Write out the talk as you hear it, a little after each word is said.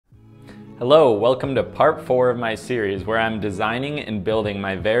Hello, welcome to part 4 of my series where I'm designing and building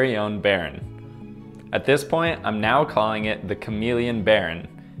my very own Baren. At this point, I'm now calling it the Chameleon Baren,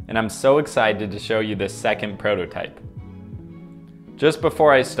 and I'm so excited to show you this second prototype. Just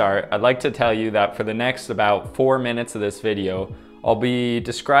before I start, I'd like to tell you that for the next about 4 minutes of this video, I'll be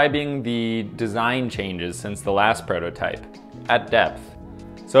describing the design changes since the last prototype, at depth.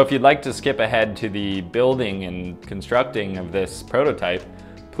 So if you'd like to skip ahead to the building and constructing of this prototype,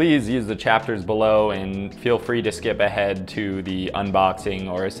 please use the chapters below and feel free to skip ahead to the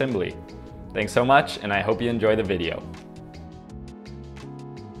unboxing or assembly. Thanks so much, and I hope you enjoy the video.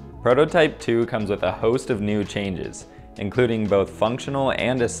 Prototype 2 comes with a host of new changes, including both functional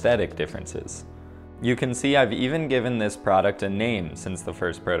and aesthetic differences. You can see I've even given this product a name since the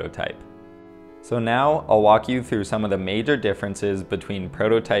first prototype. So now I'll walk you through some of the major differences between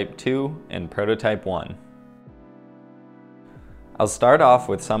Prototype 2 and Prototype 1. I'll start off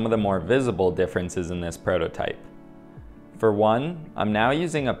with some of the more visible differences in this prototype. For one, I'm now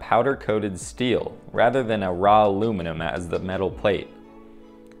using a powder-coated steel rather than a raw aluminum as the metal plate.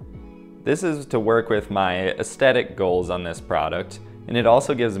 This is to work with my aesthetic goals on this product, and it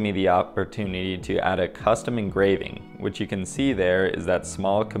also gives me the opportunity to add a custom engraving, which you can see there is that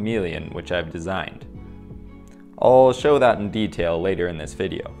small chameleon which I've designed. I'll show that in detail later in this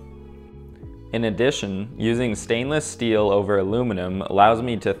video. In addition, using stainless steel over aluminum allows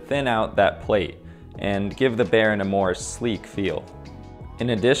me to thin out that plate and give the Baren a more sleek feel.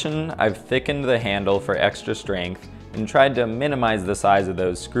 In addition, I've thickened the handle for extra strength and tried to minimize the size of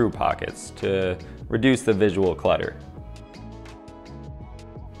those screw pockets to reduce the visual clutter.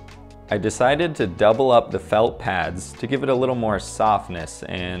 I decided to double up the felt pads to give it a little more softness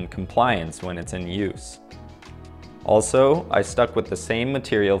and compliance when it's in use. Also, I stuck with the same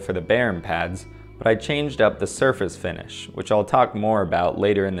material for the Baren pads, but I changed up the surface finish, which I'll talk more about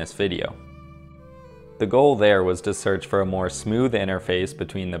later in this video. The goal there was to search for a more smooth interface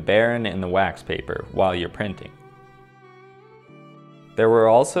between the Baren and the wax paper while you're printing. There were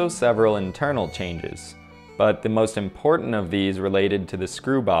also several internal changes, but the most important of these related to the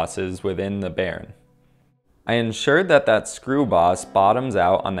screw bosses within the Baren. I ensured that screw boss bottoms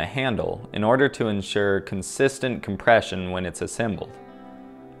out on the handle in order to ensure consistent compression when it's assembled.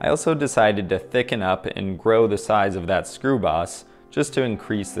 I also decided to thicken up and grow the size of that screw boss just to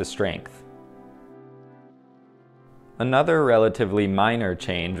increase the strength. Another relatively minor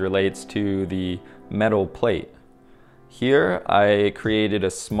change relates to the metal plate. Here I created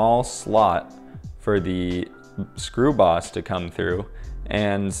a small slot for the screw boss to come through,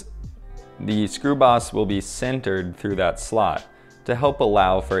 and the screw boss will be centered through that slot to help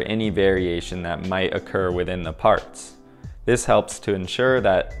allow for any variation that might occur within the parts. This helps to ensure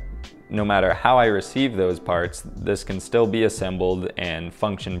that no matter how I receive those parts, this can still be assembled and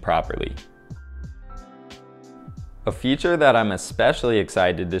function properly. A feature that I'm especially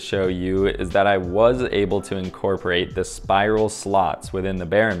excited to show you is that I was able to incorporate the spiral slots within the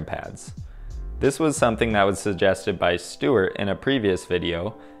Baren pads. This was something that was suggested by Stuart in a previous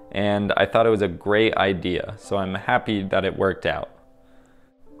video, and I thought it was a great idea, so I'm happy that it worked out.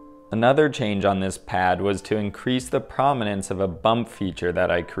 Another change on this pad was to increase the prominence of a bump feature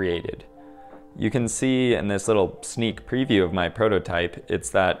that I created. You can see in this little sneak preview of my prototype, it's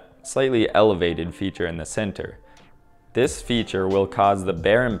that slightly elevated feature in the center. This feature will cause the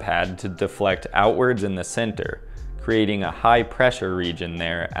Baren pad to deflect outwards in the center, creating a high pressure region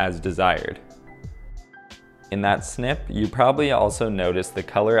there as desired. In that snip, you probably also noticed the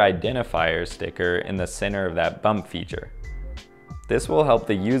color identifier sticker in the center of that bump feature. This will help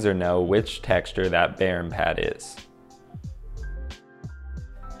the user know which texture that Baren pad is.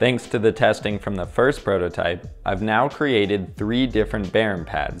 Thanks to the testing from the first prototype, I've now created 3 different Baren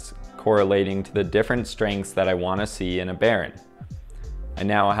pads correlating to the different strengths that I want to see in a Baren. I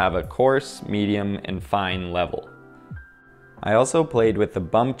now have a coarse, medium, and fine level. I also played with the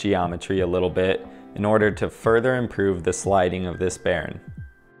bump geometry a little bit in order to further improve the sliding of this Baren.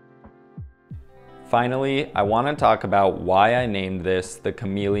 Finally, I want to talk about why I named this the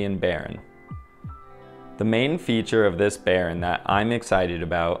Chameleon Baren. The main feature of this Baren that I'm excited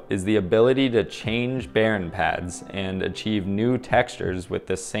about is the ability to change Baren pads and achieve new textures with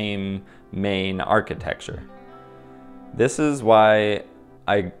the same main architecture. This is why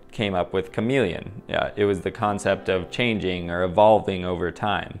I came up with Chameleon. It was the concept of changing or evolving over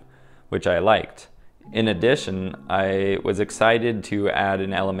time, which I liked. In addition, I was excited to add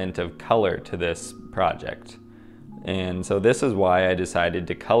an element of color to this project. And so this is why I decided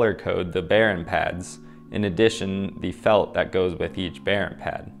to color code the Baren pads, in addition the felt that goes with each Baren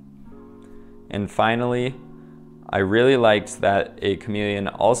pad. And finally, I really liked that a Chameleon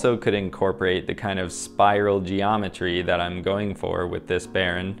also could incorporate the kind of spiral geometry that I'm going for with this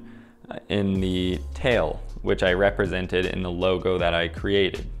Baren in the tail, which I represented in the logo that I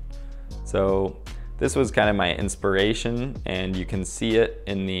created. So this was kind of my inspiration, and you can see it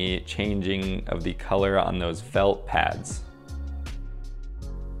in the changing of the color on those felt pads.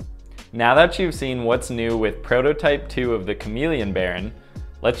 Now that you've seen what's new with prototype 2 of the Chameleon Baren,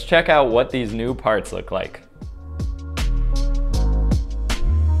 let's check out what these new parts look like.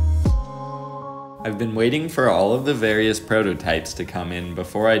 I've been waiting for all of the various prototypes to come in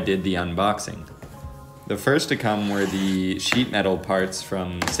before I did the unboxing. The first to come were the sheet metal parts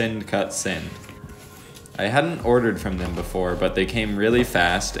from Send Cut Send. I hadn't ordered from them before, but they came really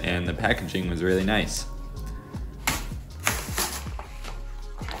fast and the packaging was really nice.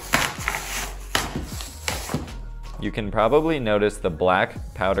 You can probably notice the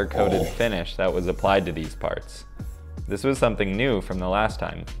black powder-coated finish that was applied to these parts. This was something new from the last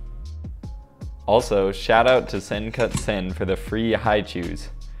time. Also, shout out to Send Cut Send for the free high chews.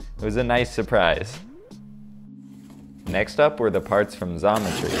 It was a nice surprise. Next up were the parts from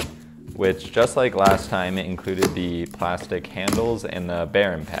Xometry, which just like last time included the plastic handles and the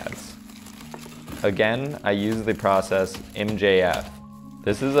Baren pads. Again, I used the process MJF.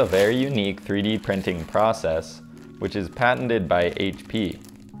 This is a very unique 3D printing process, which is patented by HP.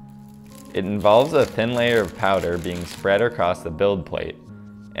 It involves a thin layer of powder being spread across the build plate,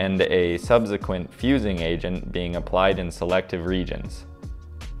 and a subsequent fusing agent being applied in selective regions.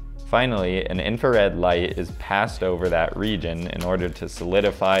 Finally, an infrared light is passed over that region in order to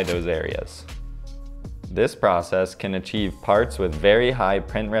solidify those areas. This process can achieve parts with very high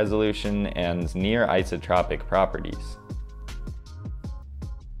print resolution and near isotropic properties.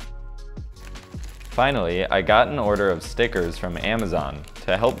 Finally, I got an order of stickers from Amazon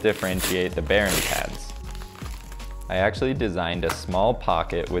to help differentiate the Baren pads. I actually designed a small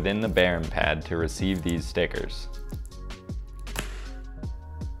pocket within the Baren pad to receive these stickers.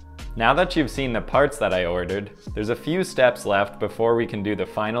 Now that you've seen the parts that I ordered, there's a few steps left before we can do the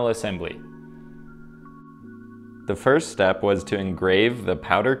final assembly. The first step was to engrave the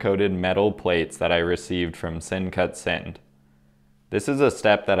powder-coated metal plates that I received from Send Cut Send. This is a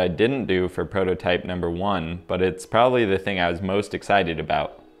step that I didn't do for prototype number 1, but it's probably the thing I was most excited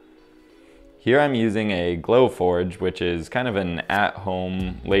about. Here I'm using a Glowforge, which is kind of an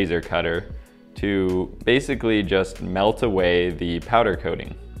at-home laser cutter, to basically just melt away the powder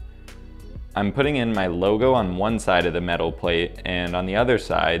coating. I'm putting in my logo on one side of the metal plate, and on the other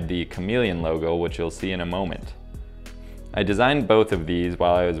side the Chameleon logo, which you'll see in a moment. I designed both of these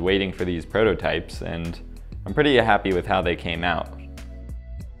while I was waiting for these prototypes, and I'm pretty happy with how they came out.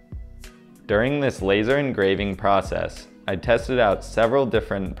 During this laser engraving process, I tested out several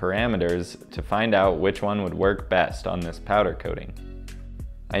different parameters to find out which one would work best on this powder coating.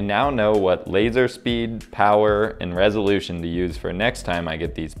 I now know what laser speed, power, and resolution to use for next time I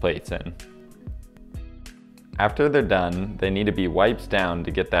get these plates in. After they're done, they need to be wiped down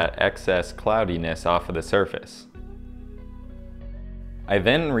to get that excess cloudiness off of the surface. I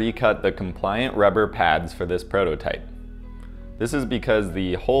then recut the compliant rubber pads for this prototype. This is because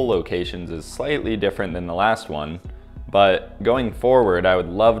the hole locations is slightly different than the last one, but going forward I would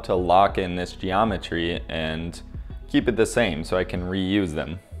love to lock in this geometry and keep it the same so I can reuse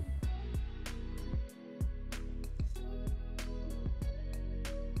them.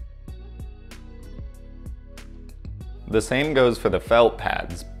 The same goes for the felt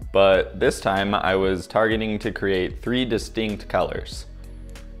pads, but this time I was targeting to create 3 distinct colors: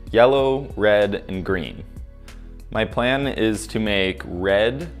 yellow, red, and green. My plan is to make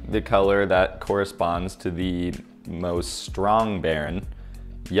red the color that corresponds to the most strong Baren,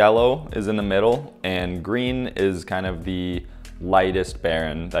 yellow is in the middle, and green is kind of the lightest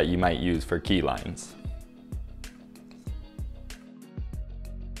Baren that you might use for key lines.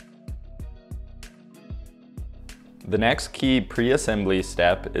 The next key pre-assembly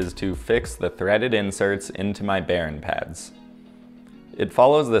step is to fix the threaded inserts into my Baren pads. It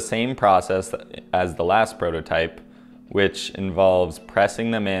follows the same process as the last prototype, which involves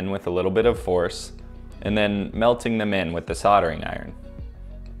pressing them in with a little bit of force and then melting them in with the soldering iron.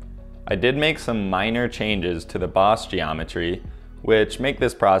 I did make some minor changes to the boss geometry, which make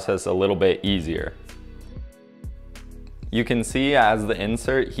this process a little bit easier. You can see as the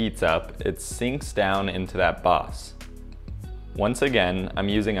insert heats up, it sinks down into that boss. Once again, I'm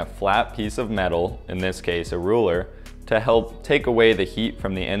using a flat piece of metal, in this case a ruler, to help take away the heat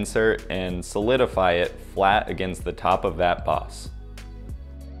from the insert and solidify it flat against the top of that boss.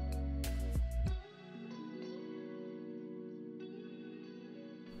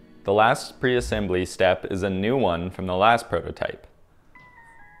 The last pre-assembly step is a new one from the last prototype.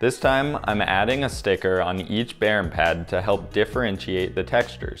 This time I'm adding a sticker on each Baren pad to help differentiate the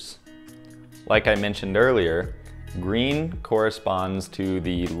textures. Like I mentioned earlier, green corresponds to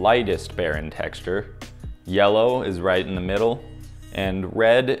the lightest Baren texture, yellow is right in the middle, and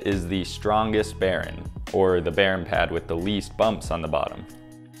red is the strongest Baren, or the Baren pad with the least bumps on the bottom.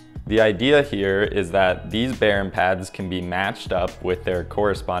 The idea here is that these Baren pads can be matched up with their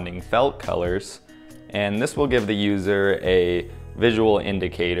corresponding felt colors, and this will give the user a visual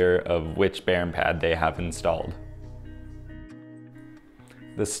indicator of which Baren pad they have installed.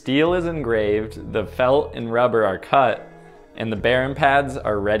 The steel is engraved, the felt and rubber are cut, and the Baren pads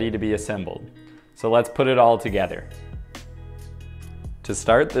are ready to be assembled. So let's put it all together. To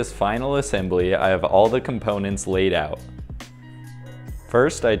start this final assembly, I have all the components laid out.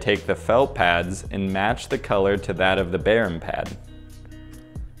 First, I take the felt pads and match the color to that of the Baren pad.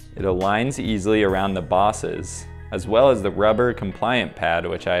 It aligns easily around the bosses, as well as the rubber compliant pad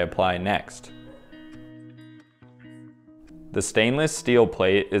which I apply next. The stainless steel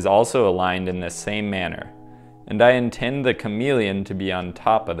plate is also aligned in the same manner, and I intend the Chameleon to be on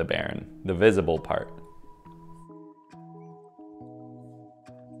top of the Baren, the visible part.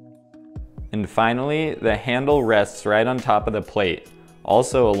 And finally, the handle rests right on top of the plate,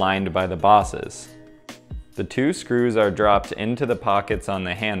 also aligned by the bosses. The two screws are dropped into the pockets on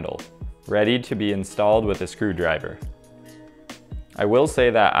the handle, ready to be installed with a screwdriver. I will say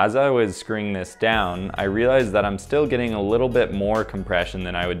that as I was screwing this down, I realized that I'm still getting a little bit more compression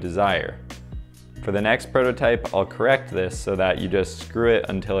than I would desire. For the next prototype, I'll correct this so that you just screw it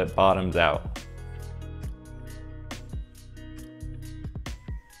until it bottoms out.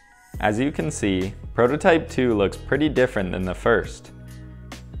 As you can see, prototype 2 looks pretty different than the first.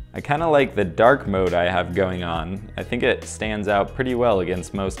 I kind of like the dark mode I have going on. I think it stands out pretty well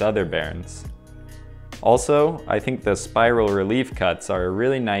against most other Barens. Also, I think the spiral relief cuts are a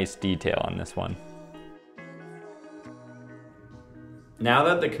really nice detail on this one. Now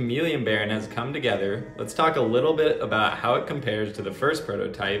that the Chameleon Baren has come together, let's talk a little bit about how it compares to the first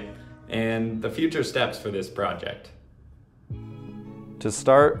prototype and the future steps for this project. To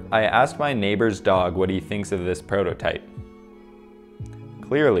start, I asked my neighbor's dog what he thinks of this prototype.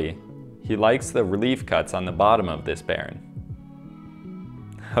 Clearly, he likes the relief cuts on the bottom of this Baren.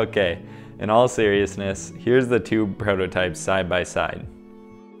 Okay, in all seriousness, here's the two prototypes side by side.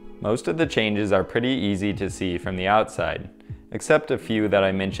 Most of the changes are pretty easy to see from the outside, except a few that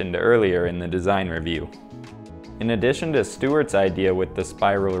I mentioned earlier in the design review. In addition to Stuart's idea with the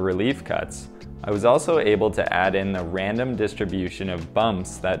spiral relief cuts, I was also able to add in the random distribution of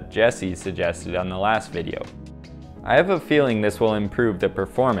bumps that Jesse suggested on the last video. I have a feeling this will improve the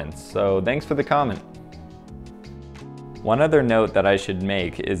performance, so thanks for the comment. One other note that I should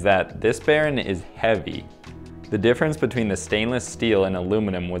make is that this Baren is heavy. The difference between the stainless steel and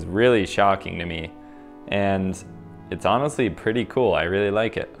aluminum was really shocking to me, and it's honestly pretty cool. I really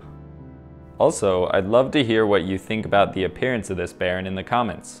like it. Also, I'd love to hear what you think about the appearance of this Baren in the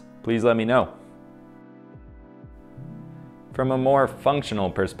comments. Please let me know. From a more functional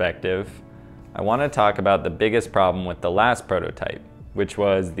perspective, I want to talk about the biggest problem with the last prototype, which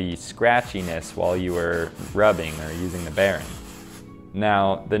was the scratchiness while you were rubbing or using the Baren.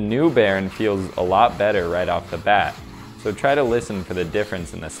 Now, the new Baren feels a lot better right off the bat, so try to listen for the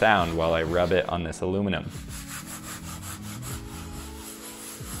difference in the sound while I rub it on this aluminum.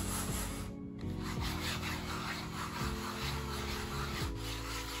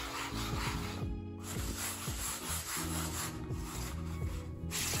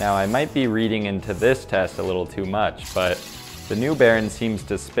 Now, I might be reading into this test a little too much, but the new Baren seems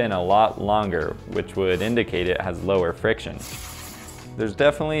to spin a lot longer, which would indicate it has lower friction. There's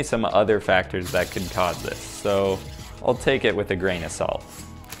definitely some other factors that could cause this, so I'll take it with a grain of salt.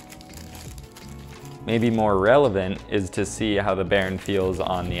 Maybe more relevant is to see how the Baren feels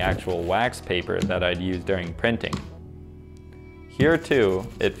on the actual wax paper that I'd use during printing. Here too,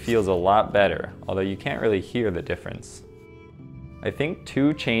 it feels a lot better, although you can't really hear the difference. I think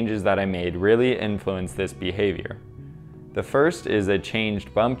two changes that I made really influenced this behavior. The first is a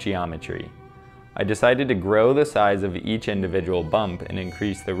changed bump geometry. I decided to grow the size of each individual bump and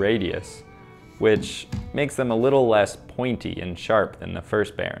increase the radius, which makes them a little less pointy and sharp than the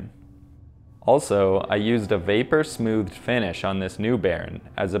first Baren. Also, I used a vapor smoothed finish on this new Baren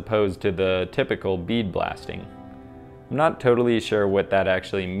as opposed to the typical bead blasting. I'm not totally sure what that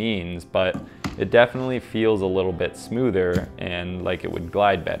actually means, but it definitely feels a little bit smoother and like it would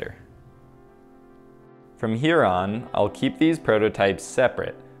glide better. From here on, I'll keep these prototypes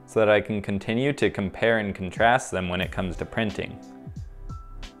separate so that I can continue to compare and contrast them when it comes to printing.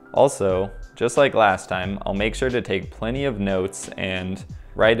 Also, just like last time, I'll make sure to take plenty of notes and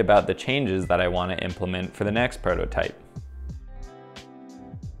write about the changes that I want to implement for the next prototype.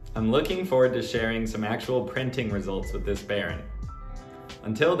 I'm looking forward to sharing some actual printing results with this Baren.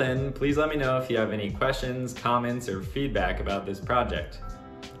 Until then, please let me know if you have any questions, comments, or feedback about this project.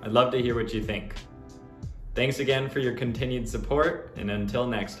 I'd love to hear what you think. Thanks again for your continued support, and until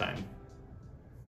next time.